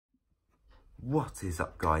What is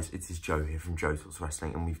up, guys? It is Joe here from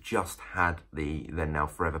JoeTalksWrestling, and we've just had the Then Now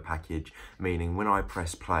Forever package, meaning when I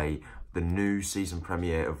press play, the new season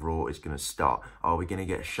premiere of Raw is going to start. Are we going to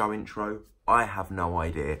get a show intro? I have no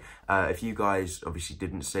idea. If you guys obviously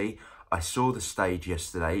didn't see, I saw the stage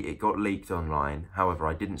yesterday. It got leaked online. However,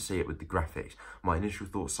 I didn't see it with the graphics. My initial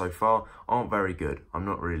thoughts so far aren't very good. I'm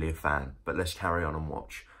not really a fan, but let's carry on and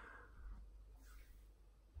watch.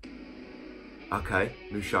 Okay,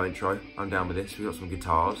 new show intro. I'm down with this. We've got some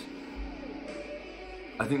guitars.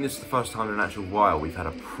 I think this is the first time in an actual while we've had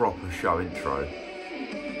a proper show intro.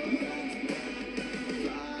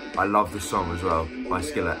 I love the song as well, by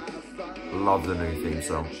Skillet. Love the new theme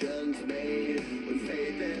song.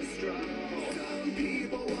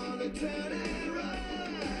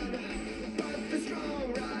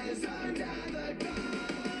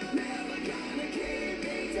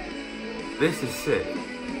 This is sick.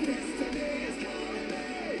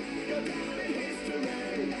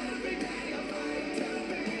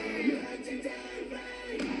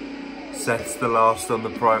 Seth's the last on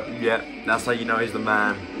the pro. Yeah, that's how you know he's the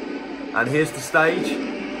man. And here's the stage.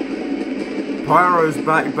 Pyro's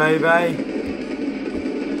back, baby.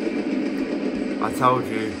 I told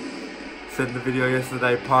you. Said in the video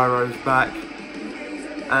yesterday, Pyro's back.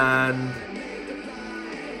 And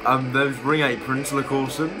those ring aprons look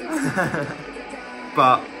awesome.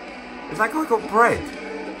 But has that guy got bread?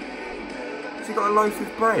 Has he got a loaf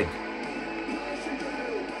of bread?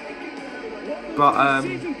 But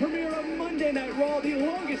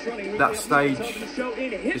that stage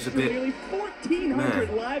is a bit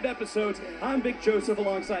 1,400 live episodes. I'm Vic Joseph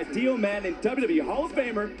alongside Dio Madden and WWE Hall of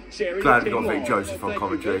Famer Sherry. Glad we got Vic Joseph on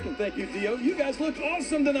commentary. Thank you, Dio. You guys look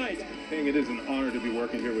awesome tonight. King, it is an honor to be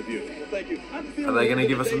working here with you. Well, thank you. Are they going to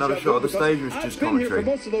give us another shot of the stage, or is it just commentary?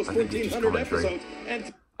 I think it's just commentary.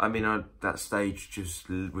 I mean, that stage just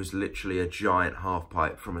was literally a giant half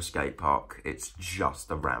pipe from a skate park. It's just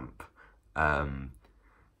a ramp.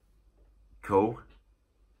 Cool.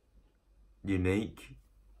 Unique.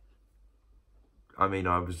 I mean,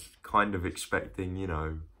 I was kind of expecting, you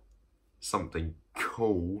know, something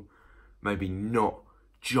cool. Maybe not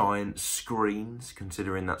giant screens,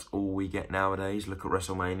 considering that's all we get nowadays. Look at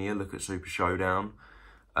WrestleMania, look at Super Showdown,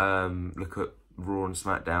 look at Raw and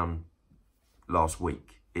SmackDown last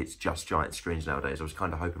week. It's just giant screens nowadays. I was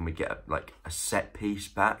kind of hoping we'd get like a set piece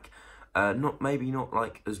back. Maybe not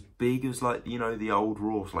like as big as like, you know, the old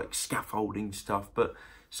Raw, like scaffolding stuff, but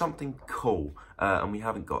something cool. And we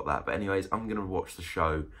haven't got that. But anyways, I'm going to watch the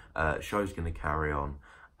show. Show's going to carry on.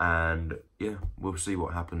 And yeah, we'll see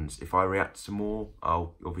what happens. If I react to more,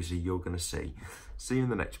 obviously you're going to see. See you in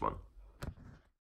the next one.